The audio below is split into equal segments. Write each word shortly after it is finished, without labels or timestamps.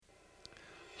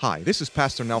Hi, this is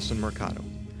Pastor Nelson Mercado.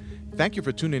 Thank you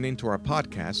for tuning in to our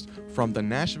podcast from the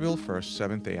Nashville First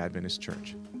Seventh-day Adventist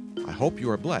Church. I hope you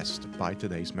are blessed by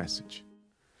today's message.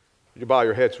 You bow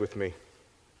your heads with me.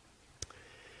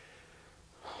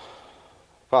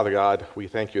 Father God, we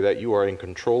thank you that you are in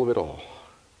control of it all.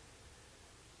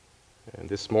 And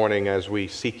this morning, as we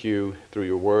seek you through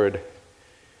your word,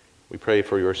 we pray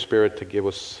for your Spirit to give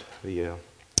us the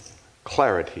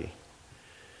clarity,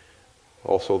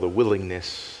 also the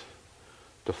willingness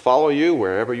to follow you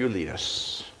wherever you lead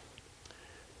us.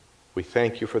 We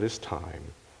thank you for this time.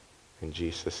 In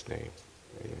Jesus' name,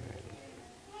 amen.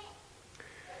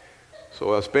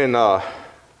 So it's been, I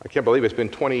can't believe it's been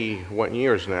 21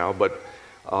 years now, but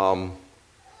one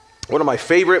of my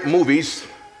favorite movies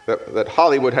that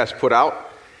Hollywood has put out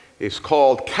is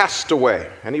called Castaway.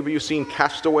 Any of you seen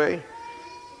Castaway?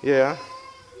 Yeah.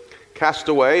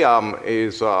 Castaway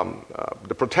is,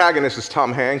 the protagonist is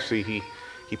Tom Hanks. He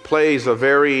plays a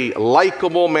very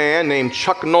likable man named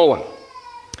Chuck Nolan.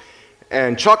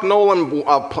 And Chuck Nolan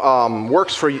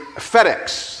works for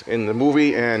FedEx in the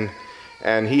movie, and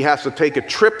he has to take a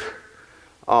trip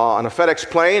on a FedEx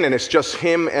plane, and it's just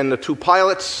him and the two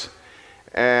pilots.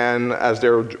 And as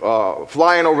they're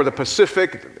flying over the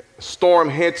Pacific, storm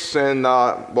hits, and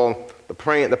the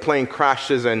plane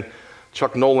crashes, and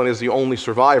Chuck Nolan is the only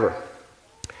survivor.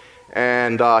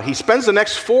 And he spends the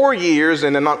next 4 years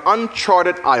in an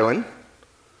uncharted island,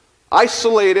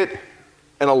 isolated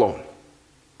and alone.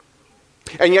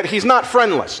 And yet he's not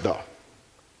friendless, though.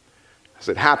 As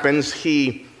it happens,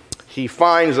 he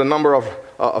finds a number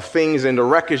of things in the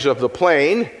wreckage of the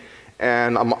plane,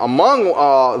 and among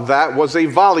that was a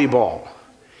volleyball.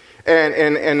 And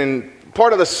in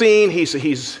part of the scene,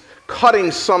 he's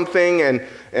cutting something,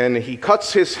 and he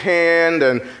cuts his hand,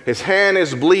 and his hand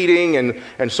is bleeding,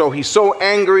 and so he's so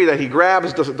angry that he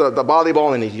grabs the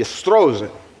volleyball and he just throws it.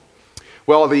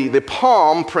 Well, the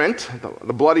palm print,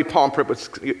 the bloody palm print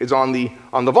is on the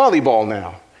volleyball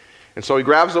now. And so he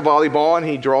grabs the volleyball and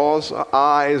he draws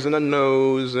eyes and a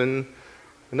nose and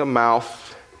a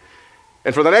mouth.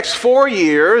 And for the next 4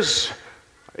 years,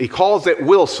 he calls it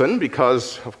Wilson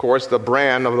because, of course, the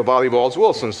brand of the volleyball is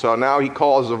Wilson. So now he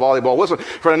calls the volleyball Wilson.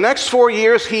 For the next 4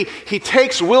 years, he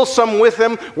takes Wilson with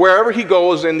him wherever he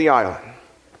goes in the island.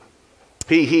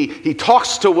 He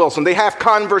talks to Wilson. They have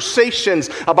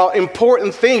conversations about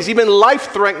important things, even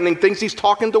life-threatening things. He's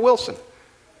talking to Wilson.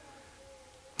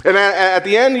 And at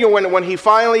the end, when he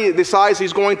finally decides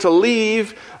he's going to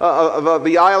leave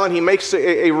the island, he makes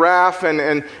a raft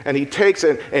and he takes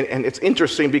it. And it's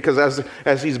interesting because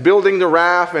as he's building the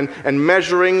raft and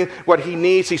measuring what he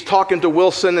needs, he's talking to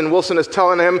Wilson, and Wilson is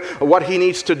telling him what he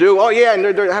needs to do. Oh yeah, and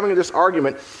they're having this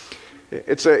argument.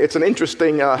 It's an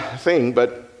interesting thing,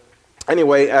 but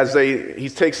anyway, as he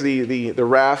takes the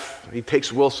raft, he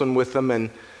takes Wilson with him, and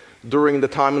during the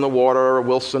time in the water,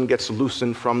 Wilson gets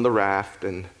loosened from the raft,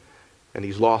 and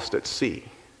he's lost at sea.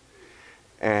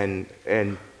 And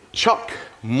Chuck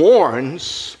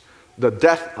mourns the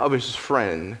death of his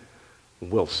friend,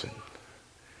 Wilson.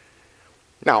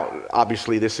 Now,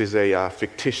 obviously, this is a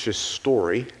fictitious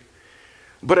story,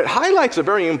 but it highlights a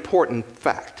very important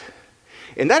fact.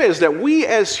 And that is that we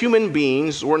as human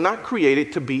beings were not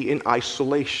created to be in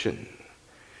isolation.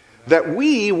 That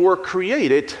we were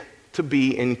created to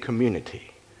be in community,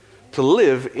 to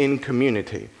live in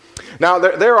community. Now,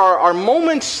 there are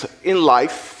moments in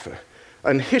life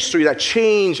and history that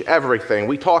change everything.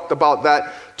 We talked about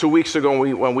that 2 weeks ago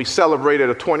when we celebrated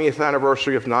the 20th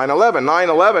anniversary of 9/11.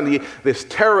 9/11, this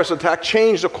terrorist attack,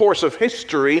 changed the course of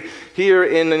history here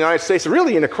in the United States,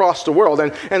 really and across the world.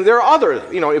 And there are other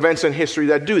events in history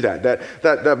that do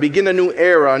that begin a new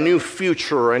era, a new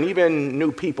future, and even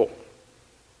new people.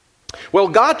 Well,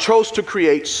 God chose to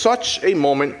create such a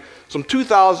moment some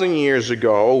 2,000 years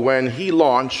ago when he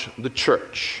launched the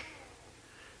church.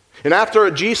 And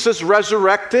after Jesus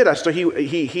resurrected, after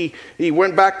he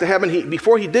went back to heaven,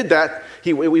 before he did that,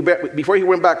 before he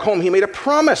went back home, he made a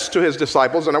promise to his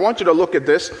disciples. And I want you to look at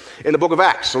this in the book of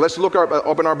Acts. So let's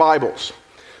open our Bibles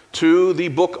to the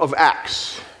book of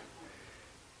Acts,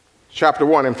 chapter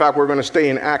 1. In fact, we're going to stay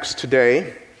in Acts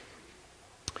today.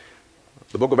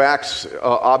 The book of Acts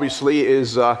obviously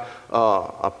is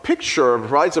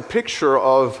provides a picture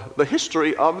of the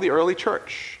history of the early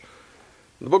church.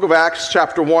 The book of Acts,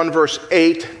 chapter 1, verse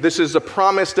 8, this is a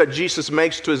promise that Jesus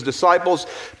makes to his disciples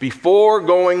before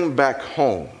going back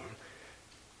home.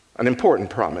 An important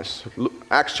promise.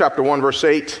 Acts chapter 1, verse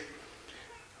 8,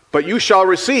 but you shall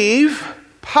receive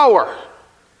power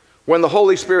when the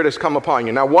Holy Spirit has come upon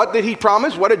you. Now, what did he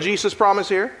promise? What did Jesus promise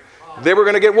here? They were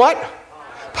going to get what?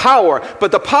 Power.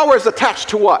 But the power is attached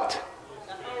to what?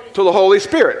 to the Holy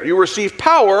Spirit. You receive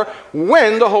power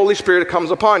when the Holy Spirit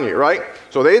comes upon you, right?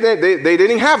 So they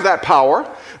didn't have that power.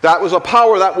 That was a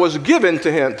power that was given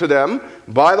to them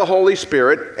by the Holy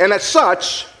Spirit. And as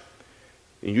such,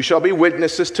 you shall be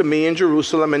witnesses to me in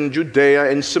Jerusalem and Judea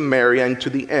and Samaria and to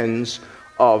the ends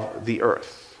of the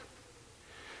earth.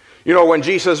 You know, when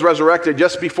Jesus resurrected,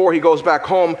 just before he goes back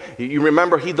home, you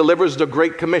remember he delivers the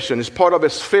Great Commission. It's part of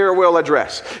his farewell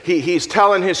address. He's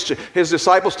telling his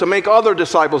disciples to make other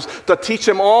disciples, to teach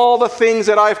them all the things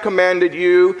that I've commanded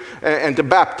you, and to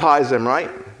baptize them, right?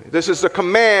 This is the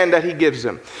command that he gives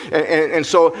them. And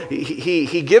so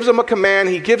he gives them a command,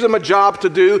 he gives them a job to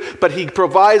do, but he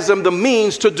provides them the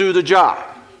means to do the job.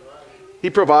 He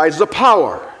provides the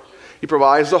power. He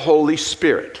provides the Holy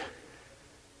Spirit.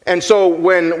 And so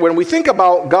when we think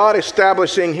about God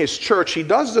establishing his church, he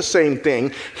does the same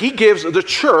thing. He gives the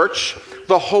church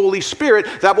the Holy Spirit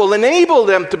that will enable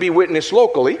them to be witnessed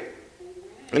locally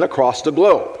and across the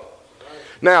globe.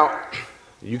 Now,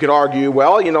 you could argue,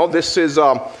 well, you know, this is,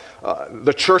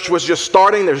 the church was just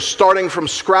starting. They're starting from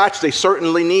scratch. They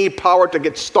certainly need power to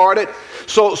get started.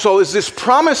 So is this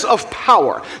promise of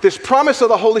power, this promise of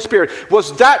the Holy Spirit,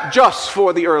 was that just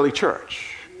for the early church?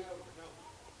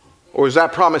 Or is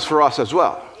that promise for us as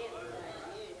well?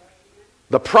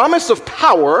 The promise of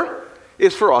power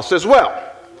is for us as well.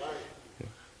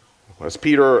 As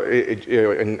Peter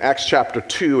in Acts chapter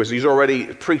 2, as he's already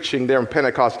preaching there in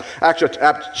Pentecost, Acts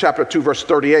chapter 2, verse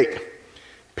 38,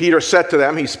 Peter said to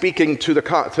them, he's speaking to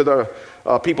the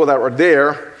people that were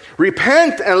there,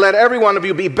 repent and let every one of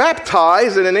you be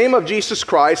baptized in the name of Jesus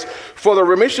Christ for the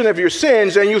remission of your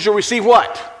sins, and you shall receive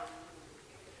what?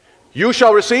 You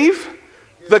shall receive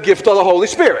the gift of the Holy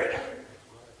Spirit.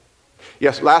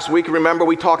 Yes, last week, remember,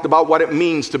 we talked about what it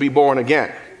means to be born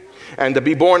again. And to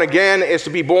be born again is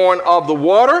to be born of the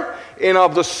water and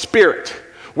of the Spirit.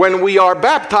 When we are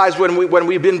baptized, when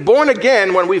we've been born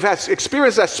again, when we've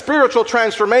experienced that spiritual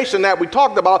transformation that we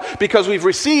talked about, because we've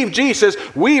received Jesus,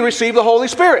 we receive the Holy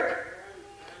Spirit.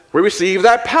 We receive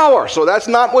that power. So that's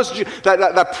not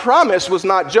that promise was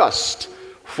not just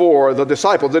for the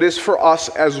disciples. It is for us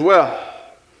as well.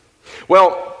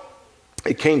 Well,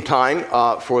 it came time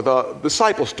for the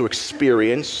disciples to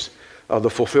experience the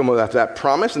fulfillment of that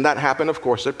promise, and that happened, of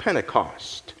course, at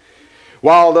Pentecost.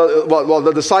 While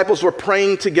the disciples were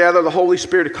praying together, the Holy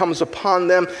Spirit comes upon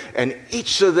them, and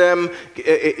each of them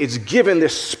is given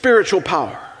this spiritual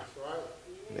power.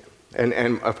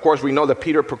 And of course, we know that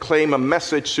Peter proclaimed a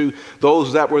message to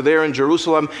those that were there in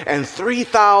Jerusalem, and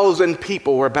 3,000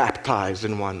 people were baptized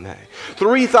in one day.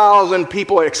 3,000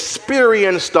 people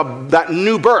experienced that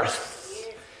new birth,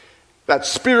 that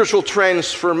spiritual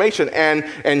transformation,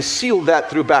 and sealed that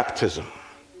through baptism.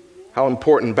 How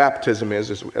important baptism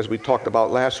is, as we talked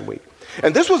about last week.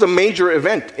 And this was a major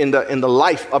event in the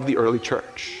life of the early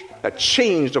church that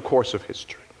changed the course of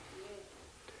history.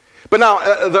 But now,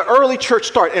 the early church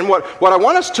start, and what I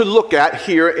want us to look at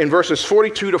here in verses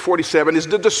 42 to 47 is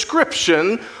the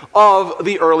description of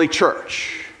the early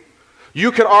church.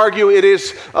 You could argue it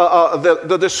is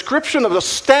the description of the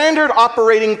standard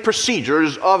operating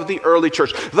procedures of the early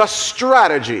church, the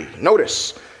strategy.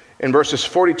 Notice in verses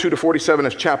 42 to 47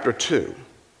 of chapter 2.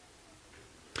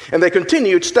 And they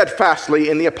continued steadfastly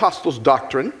in the apostles'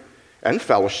 doctrine and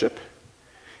fellowship,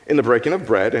 in the breaking of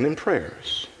bread and in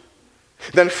prayers.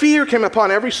 Then fear came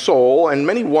upon every soul, and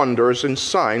many wonders and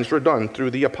signs were done through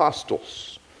the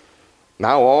apostles.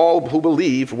 Now all who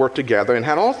believed were together and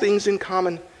had all things in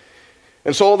common,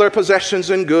 and sold their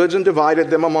possessions and goods and divided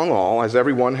them among all, as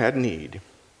everyone had need.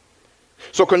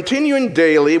 So continuing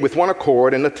daily with one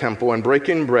accord in the temple and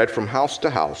breaking bread from house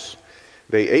to house,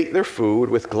 they ate their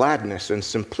food with gladness and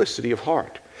simplicity of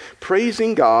heart,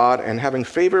 praising God and having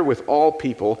favor with all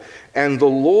people. And the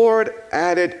Lord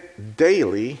added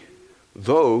daily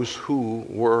those who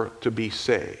were to be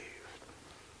saved.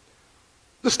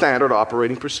 The standard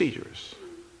operating procedures.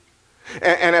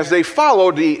 And as they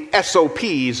followed the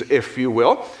SOPs, if you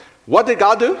will, what did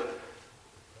God do?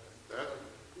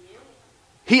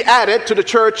 He added to the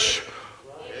church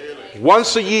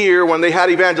once a year when they had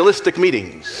evangelistic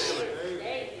meetings.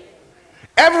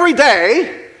 Every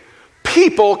day,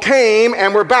 people came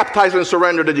and were baptized and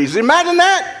surrendered to Jesus. Imagine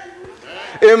that.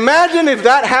 Imagine if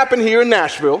that happened here in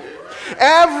Nashville.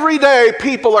 Every day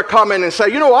people are coming and say,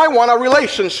 you know, I want a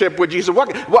relationship with Jesus.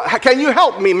 What can you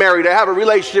help me, Mary, to have a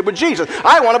relationship with Jesus?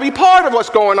 I want to be part of what's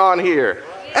going on here.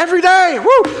 Every day.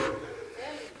 Woo!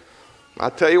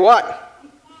 I'll tell you what.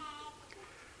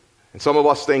 And some of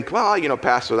us think, well, you know,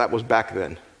 Pastor, that was back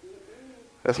then.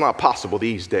 That's not possible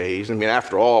these days. I mean,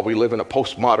 after all, we live in a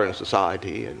postmodern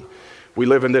society, and We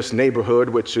live in this neighborhood,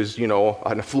 which is, an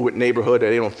affluent neighborhood,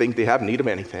 and they don't think they have need of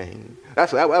anything.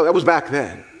 That was back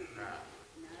then.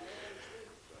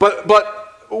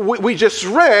 But we just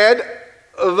read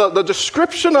the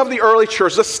description of the early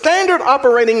church, the standard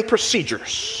operating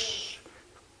procedures.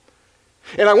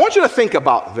 And I want you to think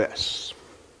about this.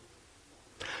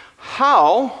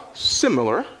 How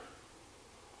similar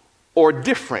or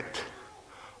different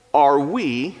are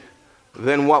we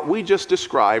than what we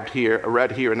just read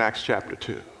here in Acts chapter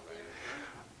 2?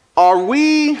 I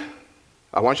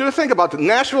want you to think about the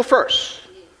Nashville First.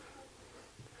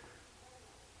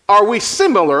 Are we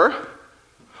similar?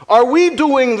 Are we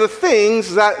doing the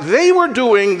things that they were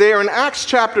doing there in Acts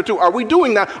chapter 2? Are we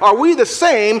doing that? Are we the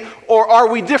same or are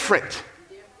we different?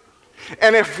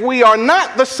 And if we are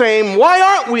not the same, why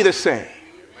aren't we the same?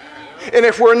 And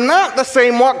if we're not the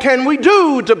same, what can we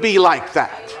do to be like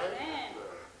that?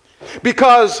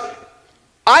 Because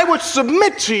I would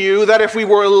submit to you that if we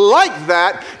were like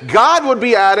that, God would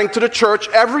be adding to the church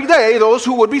every day those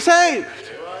who would be saved.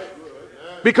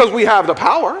 Because we have the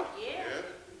power.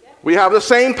 We have the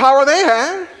same power they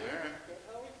had.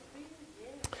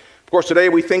 Of course, today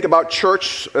we think about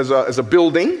church as a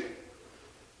building.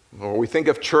 Or we think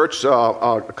of church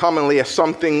commonly as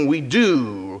something we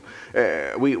do.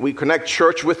 We connect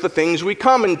church with the things we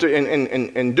come and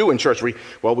do in church.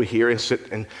 We hear and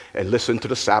sit and listen to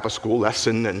the Sabbath school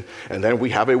lesson, and then we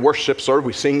have a worship service.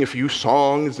 We sing a few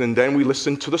songs, and then we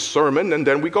listen to the sermon, and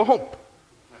then we go home.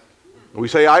 We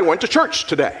say, I went to church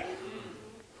today.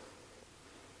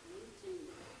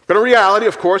 But in reality,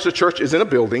 of course, the church isn't a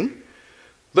building.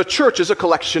 The church is a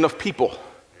collection of people.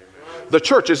 The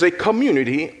church is a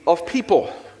community of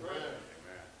people.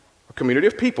 A community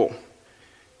of people.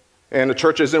 And the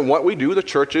church isn't what we do, the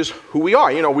church is who we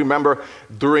are. We remember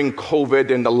during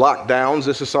COVID and the lockdowns,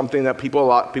 this is something that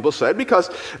people said, because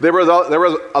there were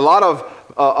a lot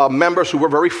of members who were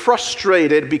very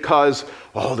frustrated because,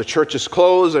 the church is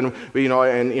closed, and they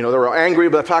were angry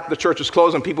about the fact the church is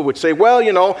closed, and people would say, but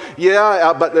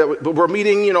we're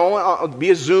meeting,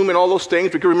 via Zoom and all those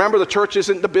things. Because remember, the church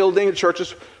isn't the building, the church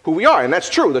is who we are, and that's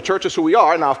true. The church is who we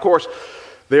are. Now, of course,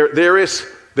 there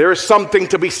is something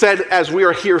to be said as we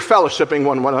are here fellowshipping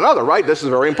one another, right? This is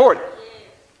very important.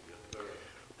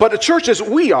 But the church is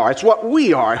we are. It's what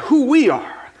we are, who we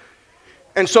are.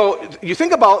 And so you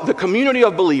think about the community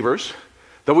of believers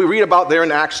that we read about there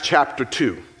in Acts chapter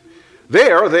 2.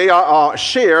 There they are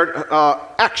shared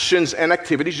actions and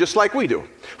activities just like we do.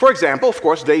 For example, of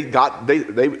course, they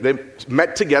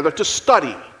met together to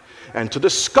study and to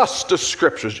discuss the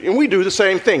scriptures. And we do the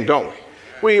same thing, don't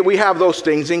we? We have those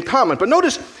things in common. But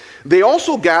notice, they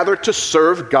also gathered to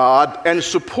serve God and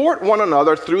support one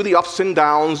another through the ups and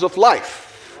downs of life.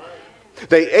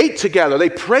 They ate together,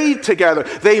 they prayed together,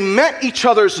 they met each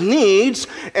other's needs,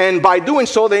 and by doing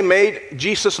so, they made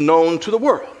Jesus known to the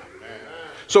world.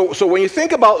 So when you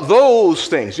think about those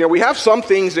things, we have some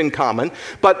things in common,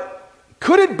 but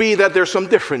could it be that there's some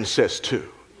differences too?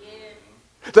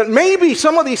 That maybe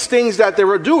some of these things that they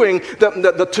were doing,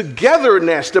 the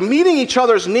togetherness, the meeting each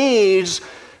other's needs,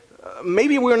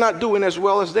 maybe we're not doing as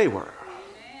well as they were.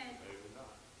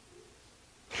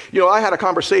 I had a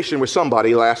conversation with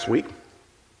somebody last week.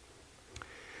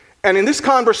 And in this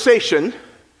conversation,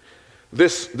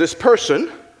 this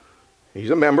person, he's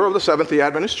a member of the Seventh-day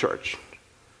Adventist Church.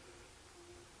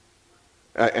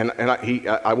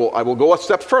 I will go a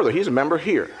step further. He's a member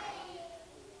here.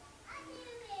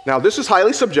 Now, this is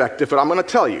highly subjective, but I'm going to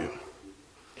tell you.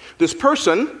 This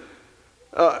person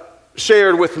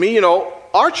shared with me,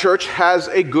 our church has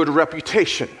a good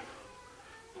reputation.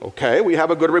 Okay, we have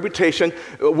a good reputation.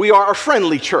 We are a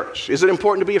friendly church. Is it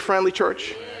important to be a friendly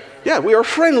church? Yeah, we are a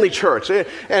friendly church.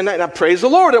 And I praise the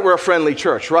Lord that we're a friendly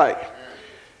church, right?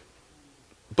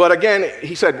 But again,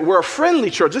 he said, we're a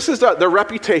friendly church. This is the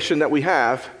reputation that we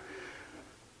have,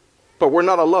 but we're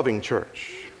not a loving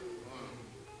church.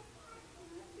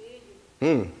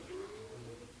 It's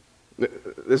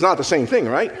not the same thing,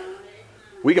 right?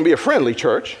 We can be a friendly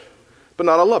church, but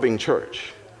not a loving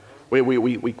church. We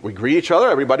greet each other.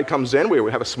 Everybody comes in.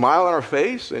 We have a smile on our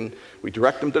face, and we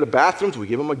direct them to the bathrooms. We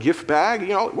give them a gift bag.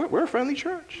 We're a friendly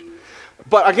church.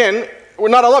 But again, we're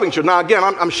not a loving church. Now, again,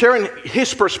 I'm sharing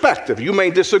his perspective. You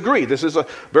may disagree. This is a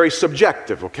very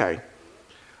subjective, okay?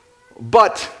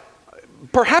 But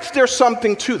perhaps there's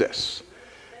something to this.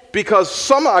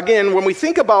 Because again, when we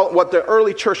think about what the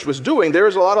early church was doing, there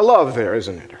is a lot of love there,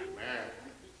 isn't it?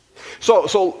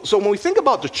 So when we think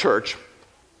about the church,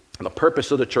 and the purpose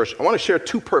of the church, I want to share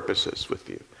two purposes with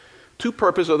you. Two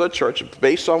purposes of the church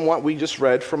based on what we just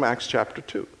read from Acts chapter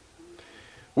 2.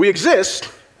 We exist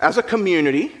as a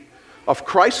community of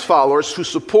Christ followers who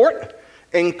support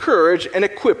encourage, and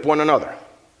equip one another.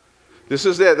 This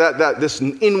is this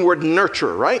inward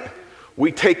nurture, right?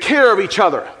 We take care of each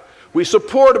other. We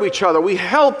support each other. We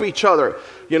help each other,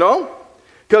 you know?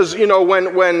 Because, you know,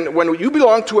 when you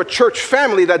belong to a church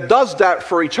family that does that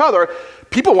for each other,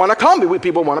 people want to come.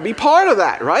 People want to be part of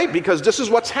that, right? Because this is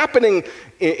what's happening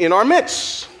in our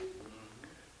midst.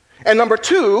 And number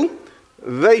two,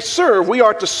 we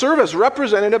are to serve as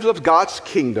representatives of God's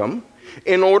kingdom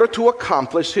in order to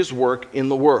accomplish his work in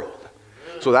the world.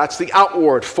 So that's the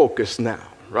outward focus now,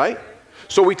 right?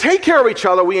 So we take care of each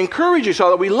other, we encourage each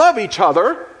other, we love each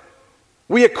other,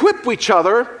 we equip each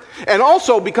other, and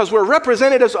also because we're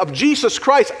representatives of Jesus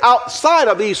Christ outside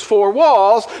of these four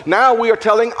walls, now we are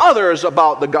telling others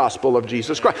about the gospel of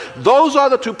Jesus Christ. Those are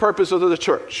the two purposes of the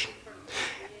church.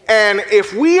 And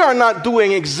if we are not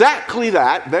doing exactly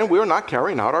that, then we're not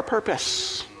carrying out our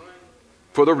purpose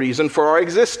for the reason for our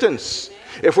existence.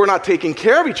 If we're not taking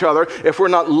care of each other, if we're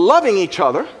not loving each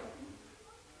other,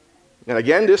 and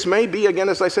again, this may be, again,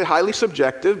 as I say, highly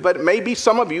subjective, but maybe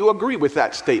some of you agree with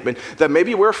that statement, that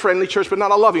maybe we're a friendly church, but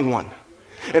not a loving one.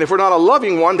 And if we're not a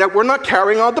loving one, that we're not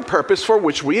carrying out the purpose for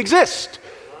which we exist.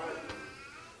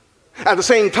 At the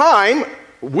same time,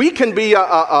 we can be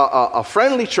a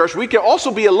friendly church. We can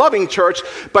also be a loving church.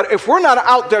 But if we're not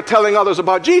out there telling others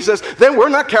about Jesus, then we're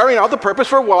not carrying out the purpose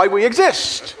for why we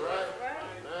exist.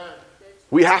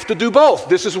 We have to do both.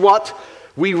 This is what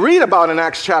we read about in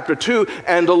Acts chapter 2.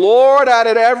 And the Lord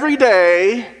added every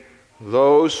day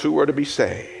those who were to be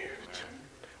saved.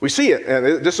 We see it.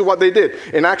 And this is what they did.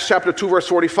 In Acts chapter 2, verse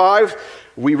 45,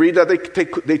 we read that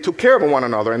they took care of one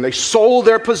another. And they sold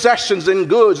their possessions and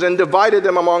goods and divided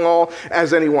them among all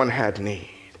as anyone had need.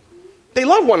 They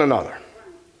loved one another.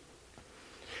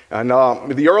 And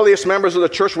the earliest members of the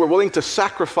church were willing to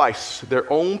sacrifice their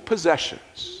own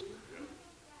possessions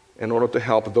in order to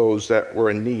help those that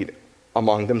were in need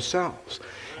among themselves.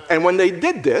 And when they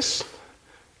did this,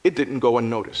 it didn't go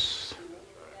unnoticed.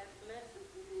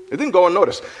 It didn't go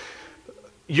unnoticed.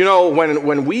 You know,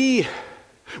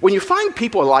 when you find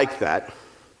people like that,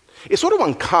 it's sort of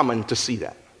uncommon to see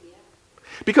that.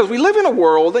 Because we live in a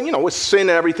world, and, you know, with sin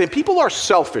and everything, people are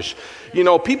selfish. You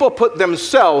know, people put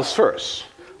themselves first.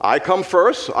 I come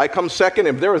first, I come second,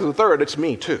 if there is a third, it's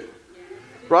me too.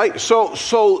 Right? So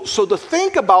to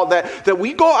think about that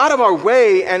we go out of our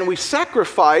way and we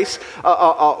sacrifice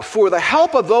for the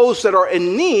help of those that are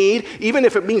in need, even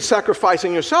if it means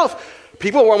sacrificing yourself,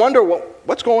 people will wonder, well,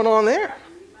 what's going on there?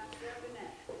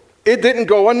 It didn't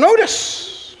go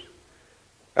unnoticed.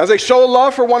 As they showed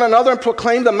love for one another and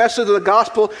proclaimed the message of the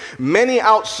gospel, many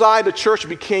outside the church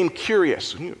became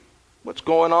curious. What's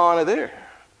going on there?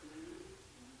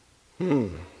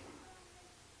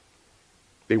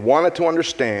 They wanted to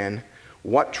understand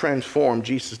what transformed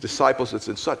Jesus' disciples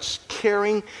into such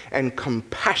caring and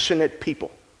compassionate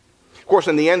people. Of course,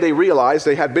 in the end, they realized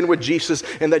they had been with Jesus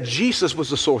and that Jesus was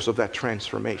the source of that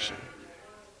transformation.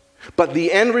 But the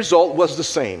end result was the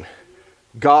same.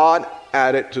 God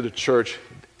added to the church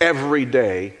every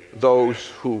day those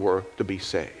who were to be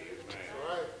saved.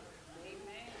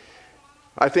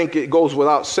 I think it goes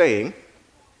without saying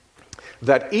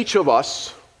that each of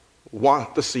us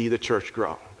want to see the church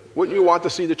grow. Wouldn't you want to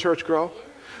see the church grow?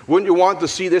 Wouldn't you want to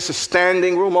see this a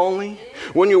standing room only?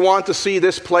 Wouldn't you want to see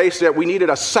this place that we needed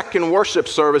a second worship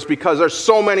service because there's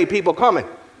so many people coming?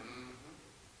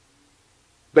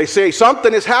 They say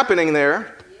something is happening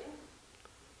there.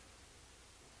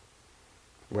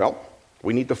 Well,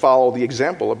 we need to follow the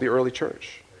example of the early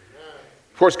church.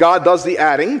 Of course, God does the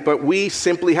adding, but we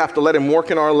simply have to let him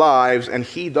work in our lives, and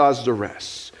he does the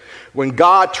rest. When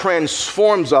God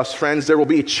transforms us, friends, there will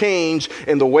be a change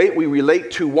in the way we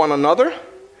relate to one another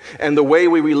and the way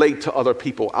we relate to other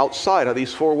people outside of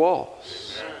these four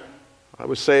walls. I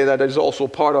would say that is also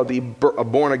part of the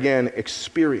born-again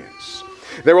experience.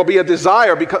 There will be a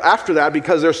desire after that,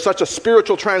 because there's such a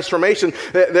spiritual transformation,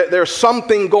 that there's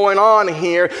something going on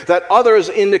here that others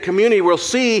in the community will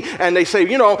see, and they say,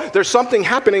 you know, there's something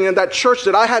happening in that church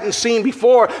that I hadn't seen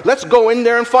before. Let's go in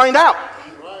there and find out.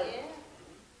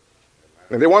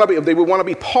 And they would want to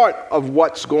be part of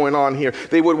what's going on here.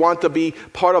 They would want to be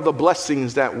part of the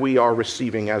blessings that we are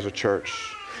receiving as a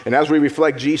church. And as we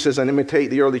reflect Jesus and imitate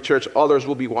the early church, others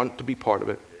will want to be part of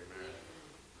it.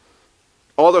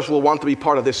 Others will want to be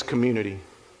part of this community.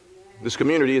 This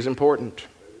community is important.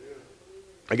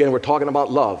 Again, we're talking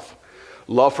about love.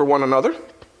 Love for one another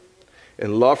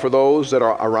and love for those that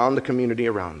are around the community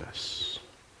around us.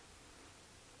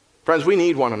 Friends, we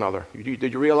need one another.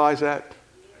 Did you realize that?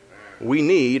 We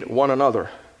need one another,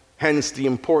 hence the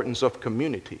importance of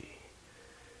community.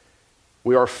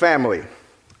 We are family,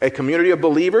 a community of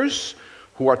believers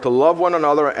who are to love one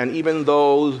another and even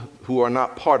those who are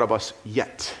not part of us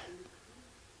yet.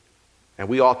 And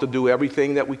we ought to do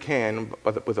everything that we can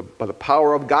by the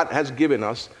power of God has given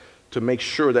us to make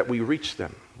sure that we reach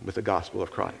them with the gospel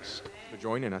of Christ. For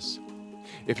joining us.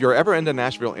 If you're ever in the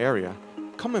Nashville area,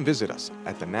 come and visit us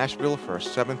at the Nashville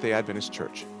First Seventh-day Adventist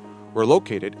Church. We're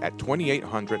located at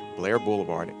 2800 Blair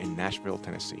Boulevard in Nashville,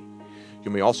 Tennessee.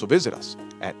 You may also visit us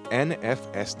at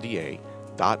nfsda.org.